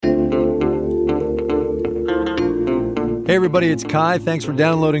Hey, everybody, it's Kai. Thanks for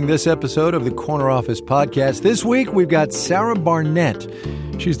downloading this episode of the Corner Office Podcast. This week, we've got Sarah Barnett.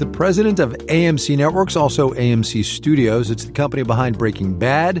 She's the president of AMC Networks, also AMC Studios. It's the company behind Breaking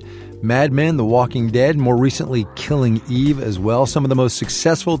Bad, Mad Men, The Walking Dead, and more recently, Killing Eve as well. Some of the most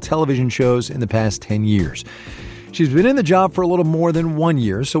successful television shows in the past 10 years. She's been in the job for a little more than 1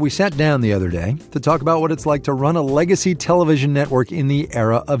 year, so we sat down the other day to talk about what it's like to run a legacy television network in the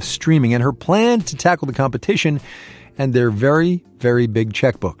era of streaming and her plan to tackle the competition and their very, very big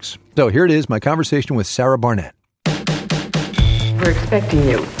checkbooks. So here it is, my conversation with Sarah Barnett. We're expecting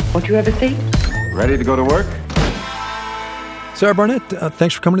you. Won't you have a seat? Ready to go to work? Sarah Barnett,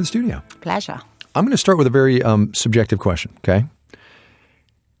 thanks for coming to the studio. Pleasure. I'm going to start with a very subjective question, okay?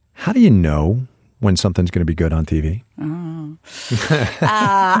 How do you know when something's going to be good on TV?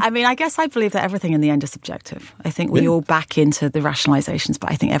 I guess I believe that everything in the end is subjective. I think we all back into the rationalizations,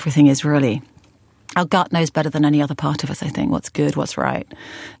 but I think everything is really... Our gut knows better than any other part of us, I think, what's good, what's right.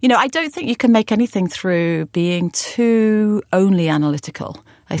 You know, I don't think you can make anything through being too only analytical.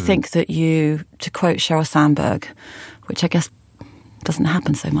 I think that you, to quote Sheryl Sandberg, which I guess doesn't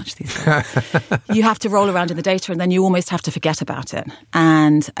happen so much these days, you have to roll around in the data and then you almost have to forget about it.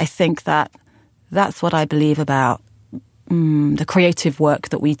 And I think that that's what I believe about the creative work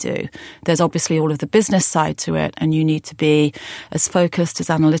that we do. There's obviously all of the business side to it, and you need to be as focused, as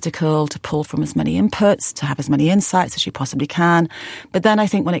analytical, to pull from as many inputs, to have as many insights as you possibly can. But then I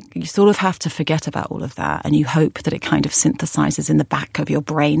think you sort of have to forget about all of that, and you hope that it kind of synthesizes in the back of your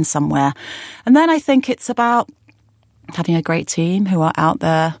brain somewhere. And then I think it's about having a great team who are out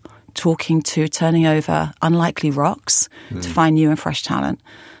there turning over unlikely rocks to find new and fresh talent.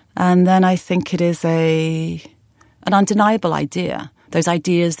 And then I think it is an undeniable idea. Those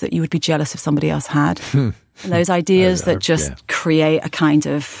ideas that you would be jealous if somebody else had. And those ideas that just create a kind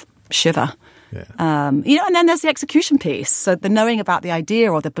of shiver. Yeah. And then there's the execution piece. So the knowing about the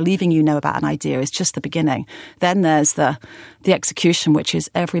idea or the believing you know about an idea is just the beginning. Then there's the execution, which is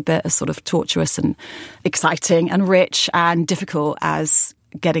every bit as sort of tortuous and exciting and rich and difficult as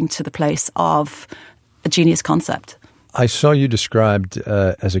getting to the place of a genius concept. I saw you described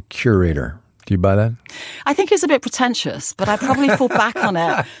as a curator. Do you buy that? I think it's a bit pretentious, but I probably fall back on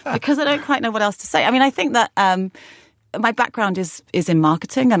it because I don't quite know what else to say. I mean, I think that my background is in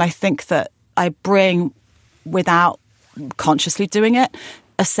marketing, and I think that I bring, without consciously doing it,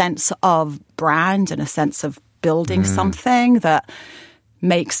 a sense of brand and a sense of building something that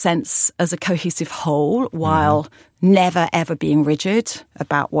makes sense as a cohesive whole while never, ever being rigid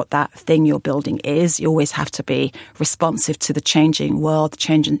about what that thing you're building is. You always have to be responsive to the changing world, the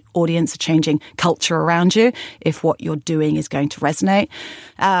changing audience, the changing culture around you, if what you're doing is going to resonate.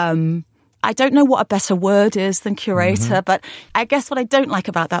 I don't know what a better word is than curator, but I guess what I don't like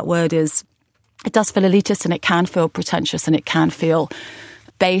about that word is it does feel elitist and it can feel pretentious and it can feel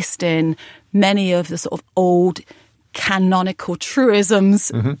based in many of the sort of old canonical truisms,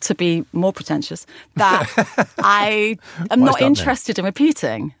 to be more pretentious, that I am not interested in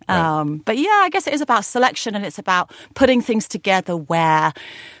repeating. Right. But yeah, I guess it is about selection, and it's about putting things together where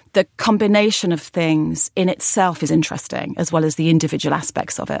the combination of things in itself is interesting, as well as the individual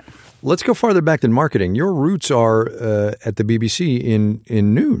aspects of it. Let's go farther back than marketing. Your roots are at the BBC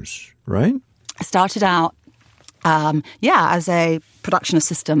in news, right? I started out, as a production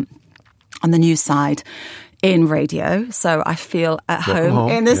assistant on the news side in radio, so I feel at home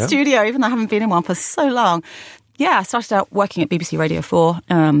in the studio, even though I haven't been in one for so long. Yeah, I started out working at BBC Radio 4,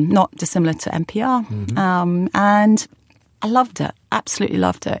 not dissimilar to NPR, and I loved it, absolutely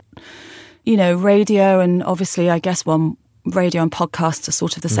loved it. You know, radio, and obviously I guess radio and podcasts are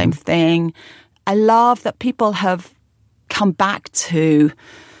sort of the same thing. I love that people have come back to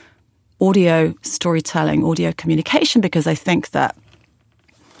audio storytelling, audio communication, because I think that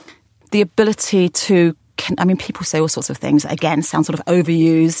the ability to people say all sorts of things, again, sound sort of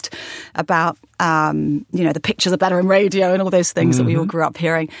overused about, the pictures are better in radio and all those things that we all grew up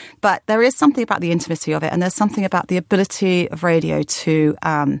hearing. But there is something about the intimacy of it, and there's something about the ability of radio to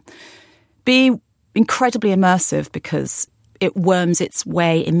be incredibly immersive, because it worms its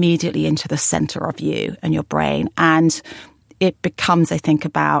way immediately into the center of you and your brain. And it becomes, I think,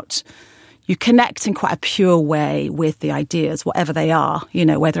 about you connect in quite a pure way with the ideas, whatever they are,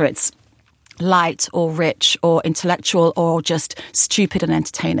 whether it's light or rich or intellectual or just stupid and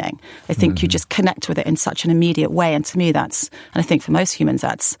entertaining. I think you just connect with it in such an immediate way. And to me, and I think for most humans,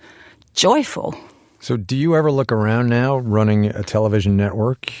 that's joyful. So do you ever look around now running a television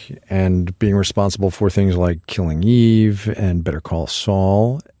network and being responsible for things like Killing Eve and Better Call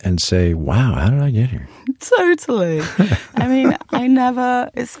Saul and say, wow, how did I get here? Totally. I mean,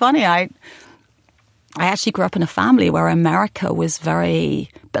 it's funny. I actually grew up in a family where America was very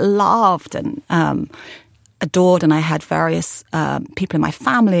beloved and adored, and I had various people in my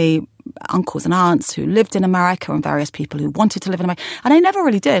family, uncles and aunts who lived in America and various people who wanted to live in America. And I never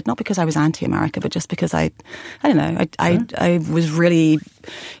really did, not because I was anti-America, but just because I was really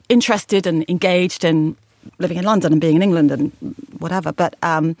interested and engaged in living in London and being in England and whatever. But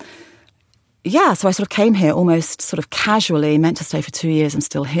so I sort of came here almost sort of casually, meant to stay for 2 years. I'm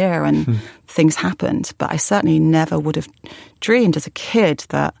still here, and things happened. But I certainly never would have dreamed as a kid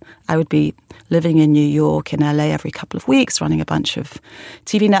that I would be living in New York, in LA every couple of weeks, running a bunch of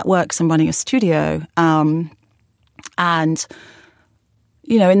TV networks and running a studio. And,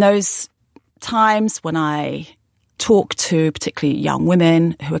 you know, in those times when I talk to particularly young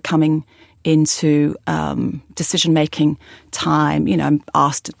women who are coming into decision-making time, you know, I'm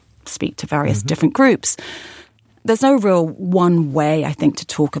asked to speak to various different groups. There's no real one way, I think, to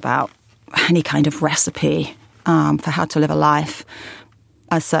talk about any kind of recipe for how to live a life.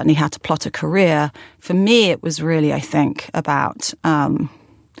 I certainly had to plot a career. For me, it was really, I think, about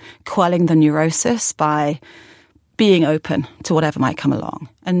quelling the neurosis by being open to whatever might come along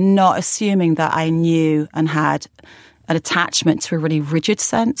and not assuming that I knew and had an attachment to a really rigid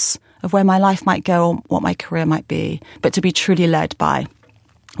sense of where my life might go or what my career might be, but to be truly led by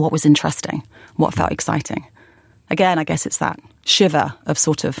what was interesting, what felt exciting. Again, I guess it's that shiver of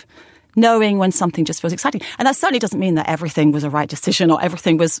sort of knowing when something just feels exciting. And that certainly doesn't mean that everything was a right decision or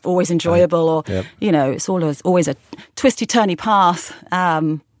everything was always enjoyable or, you know, it's always a twisty-turny path.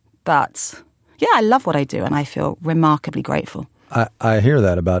 But, yeah, I love what I do and I feel remarkably grateful. I hear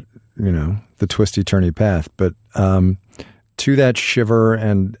that about, you know, the twisty-turny path. But to that shiver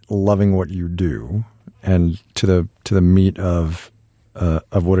and loving what you do and to the meat of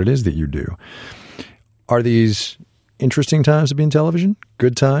what it is that you do. Are these interesting times to be in television,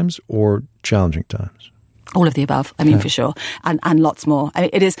 good times, or challenging times? All of the above, I mean, for sure, and lots more. I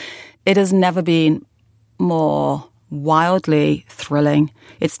mean, it has never been more wildly thrilling.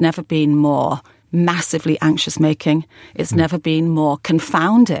 It's never been more massively anxious-making. It's never been more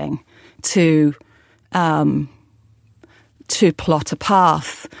confounding to plot a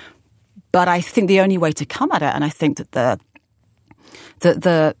path. But I think the only way to come at it, and I think that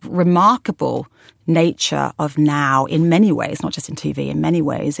the remarkable nature of now, in many ways, not just in TV, in many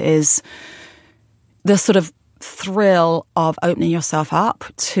ways, is the sort of thrill of opening yourself up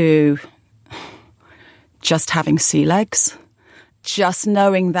to just having sea legs, just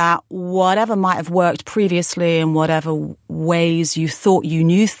knowing that whatever might have worked previously in whatever ways you thought you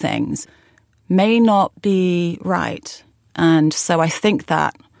knew things may not be right. And so I think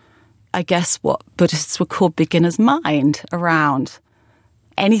that, I guess what Buddhists would call beginner's mind around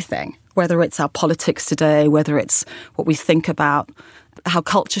anything, whether it's our politics today, whether it's what we think about how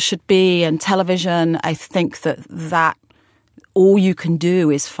culture should be and television, I think that all you can do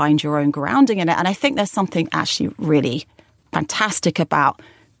is find your own grounding in it. And I think there's something actually really fantastic about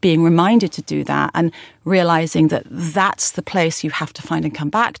being reminded to do that and realizing that that's the place you have to find and come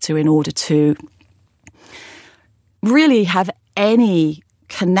back to in order to really have any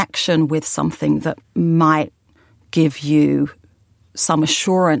connection with something that might give you some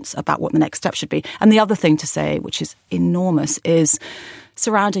assurance about what the next step should be. And the other thing to say, which is enormous, is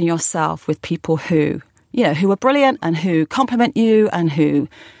surrounding yourself with people who, you know, who are brilliant and who compliment you and who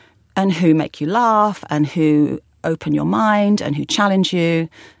make you laugh and who open your mind and who challenge you.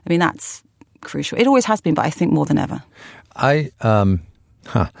 I mean, that's crucial. It always has been, but I think more than ever.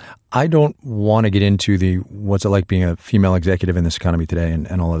 I don't want to get into the what's it like being a female executive in this economy today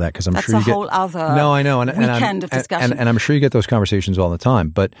and all of that, because I'm sure you get... That's a whole other no, I know, weekend of discussion. And I'm sure you get those conversations all the time.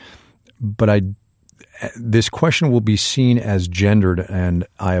 But this question will be seen as gendered, and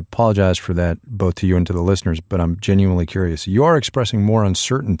I apologize for that both to you and to the listeners, but I'm genuinely curious. You are expressing more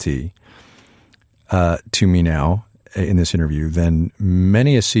uncertainty to me now in this interview than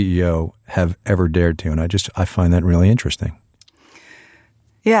many a CEO have ever dared to, and I find that really interesting.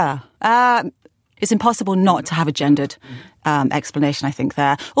 Yeah. It's impossible not to have a gendered explanation, I think,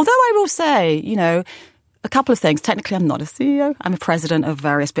 there. Although I will say, you know, a couple of things. Technically, I'm not a CEO. I'm a president of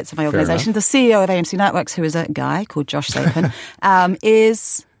various bits of my organization. The CEO of AMC Networks, who is a guy called Josh Sapin,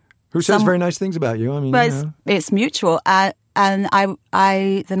 is... Who says very nice things about you. I mean, well, it's mutual. And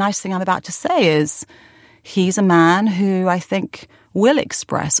the nice thing I'm about to say is he's a man who I think will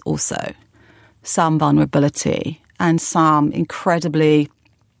express also some vulnerability and some incredibly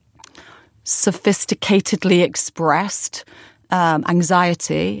sophisticatedly expressed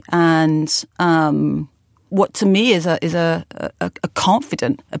anxiety and what to me is a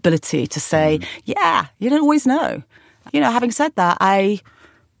confident ability to say, yeah, you don't always know. You know, having said that, I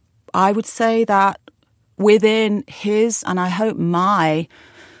would say that within his, and I hope my,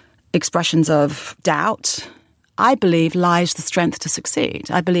 expressions of doubt, I believe lies the strength to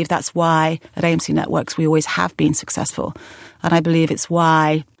succeed. I believe that's why at AMC Networks we always have been successful. And I believe it's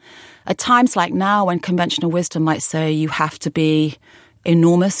why at times like now when conventional wisdom might say you have to be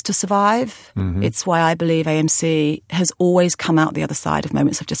enormous to survive, it's why I believe AMC has always come out the other side of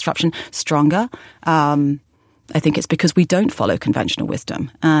moments of disruption stronger. I think it's because we don't follow conventional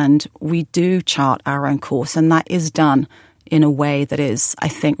wisdom and we do chart our own course, and that is done in a way that is, I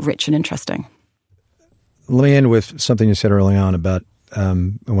think, rich and interesting. Let me end with something you said early on about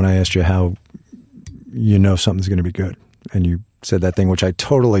when I asked you how you know something's going to be good. And you said that thing which I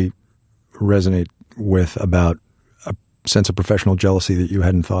totally resonate with about a sense of professional jealousy that you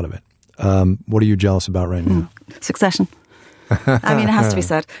hadn't thought of it. What are you jealous about right now? Succession. I mean, it has to be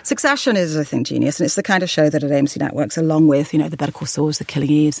said. Succession is, I think, genius. And it's the kind of show that at AMC Networks, along with, the Better Call Sauls, the Killing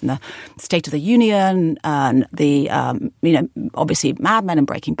Eves, and the State of the Union, and the, obviously Mad Men and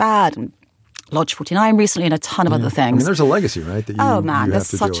Breaking Bad, and Lodge 49 recently, and a ton of other things. I mean, there's a legacy, right?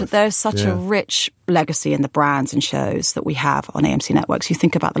 That there's such a rich legacy in the brands and shows that we have on AMC Networks. You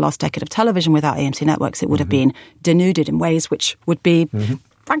think about the last decade of television without AMC Networks, it would have been denuded in ways which would be,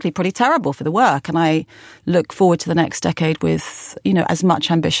 frankly, pretty terrible for the work. And I look forward to the next decade with, as much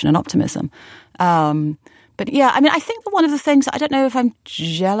ambition and optimism. But yeah, I mean, I think that one of the things, I don't know if I'm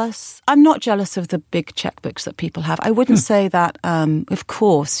jealous. I'm not jealous of the big checkbooks that people have. I wouldn't say that, of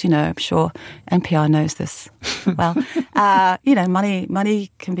course, I'm sure NPR knows this well.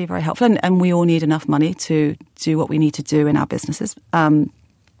 Money can be very helpful, and we all need enough money to do what we need to do in our businesses.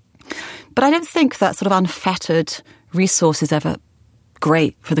 But I don't think that sort of unfettered resource is ever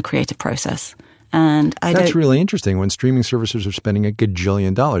great for the creative process. And that's really interesting when streaming services are spending $1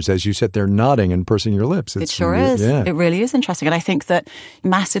 gajillion. As you sit there nodding and pursing your lips. It sure is. Yeah. It really is interesting. And I think that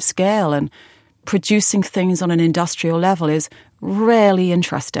massive scale and producing things on an industrial level is really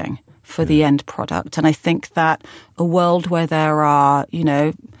interesting for the end product. And I think that a world where there are,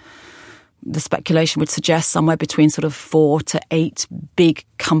 the speculation would suggest somewhere between sort of 4 to 8 big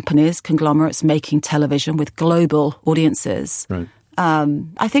companies, conglomerates making television with global audiences. Right.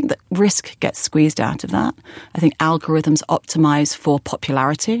 I think that risk gets squeezed out of that. I think algorithms optimize for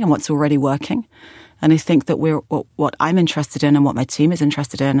popularity and what's already working. And I think that what I'm interested in and what my team is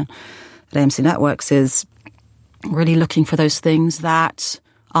interested in at AMC Networks is really looking for those things that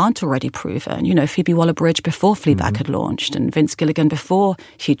aren't already proven. Phoebe Waller-Bridge before Fleabag had launched, and Vince Gilligan before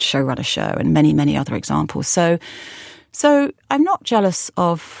he'd showrun a show, and many, many other examples. So I'm not jealous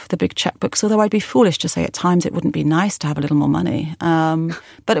of the big checkbooks, although I'd be foolish to say at times it wouldn't be nice to have a little more money.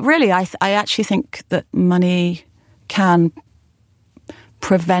 But really, I actually think that money can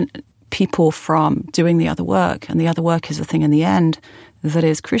prevent people from doing the other work. And the other work is the thing in the end that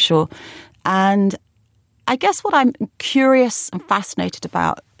is crucial. And I guess what I'm curious and fascinated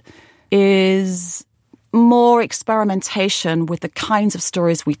about is more experimentation with the kinds of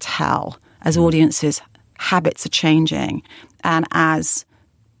stories we tell as audiences. Habits are changing, and as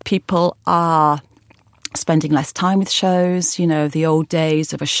people are spending less time with shows, the old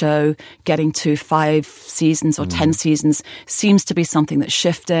days of a show getting to 5 seasons or 10 seasons seems to be something that's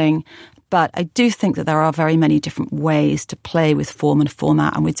shifting. But I do think that there are very many different ways to play with form and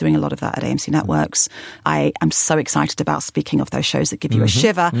format, and we're doing a lot of that at AMC Networks. I am so excited about, speaking of those shows that give you a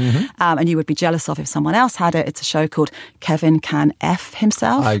shiver, and you would be jealous of if someone else had it. It's a show called Kevin Can F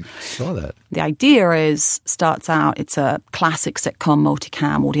Himself. I saw that. The idea starts out, it's a classic sitcom,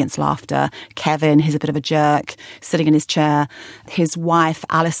 multicam, audience laughter. Kevin, he's a bit of a jerk, sitting in his chair. His wife,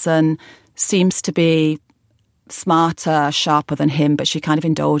 Alison, seems to be smarter, sharper than him, but she kind of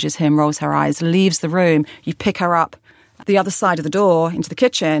indulges him, rolls her eyes, leaves the room. You pick her up the other side of the door into the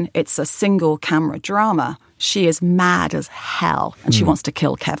kitchen. It's a single camera drama. She is mad as hell and she wants to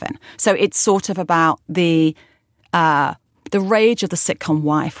kill Kevin. So it's sort of about the rage of the sitcom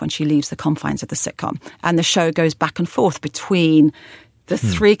wife when she leaves the confines of the sitcom. And the show goes back and forth between the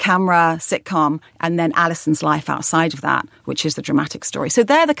 3-camera sitcom and then Alison's life outside of that, which is the dramatic story. So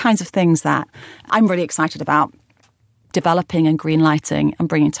they're the kinds of things that I'm really excited about developing and greenlighting and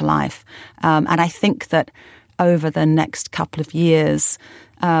bringing to life. And I think that over the next couple of years,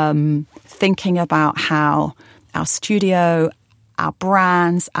 thinking about how our studio, our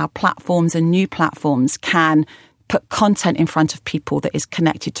brands, our platforms and new platforms can put content in front of people that is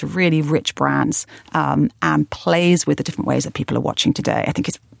connected to really rich brands and plays with the different ways that people are watching today. I think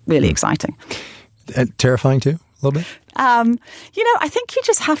it's really exciting. And terrifying too? A little bit? I think you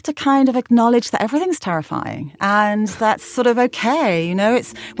just have to kind of acknowledge that everything's terrifying and that's sort of okay.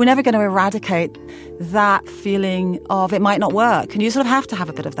 We're never going to eradicate that feeling of it might not work. And you sort of have to have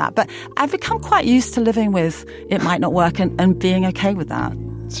a bit of that. But I've become quite used to living with it might not work and being okay with that.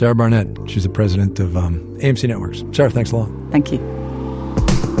 Sarah Barnett, she's the president of AMC Networks. Sarah, thanks a lot. Thank you.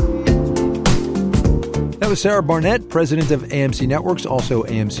 That was Sarah Barnett, president of AMC Networks, also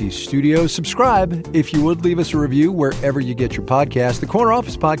AMC Studios. Subscribe, if you would. Leave us a review wherever you get your podcast. The Corner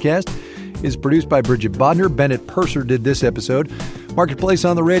Office podcast is produced by Bridget Bodner. Bennett Purser did this episode. Marketplace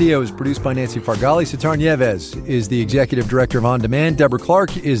on the Radio is produced by Nancy Fargali. Sitar Nieves is the executive director of On Demand. Deborah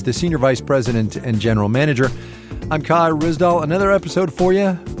Clark is the senior vice president and general manager. I'm Kai Rizdal. Another episode for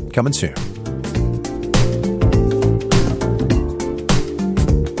you coming soon.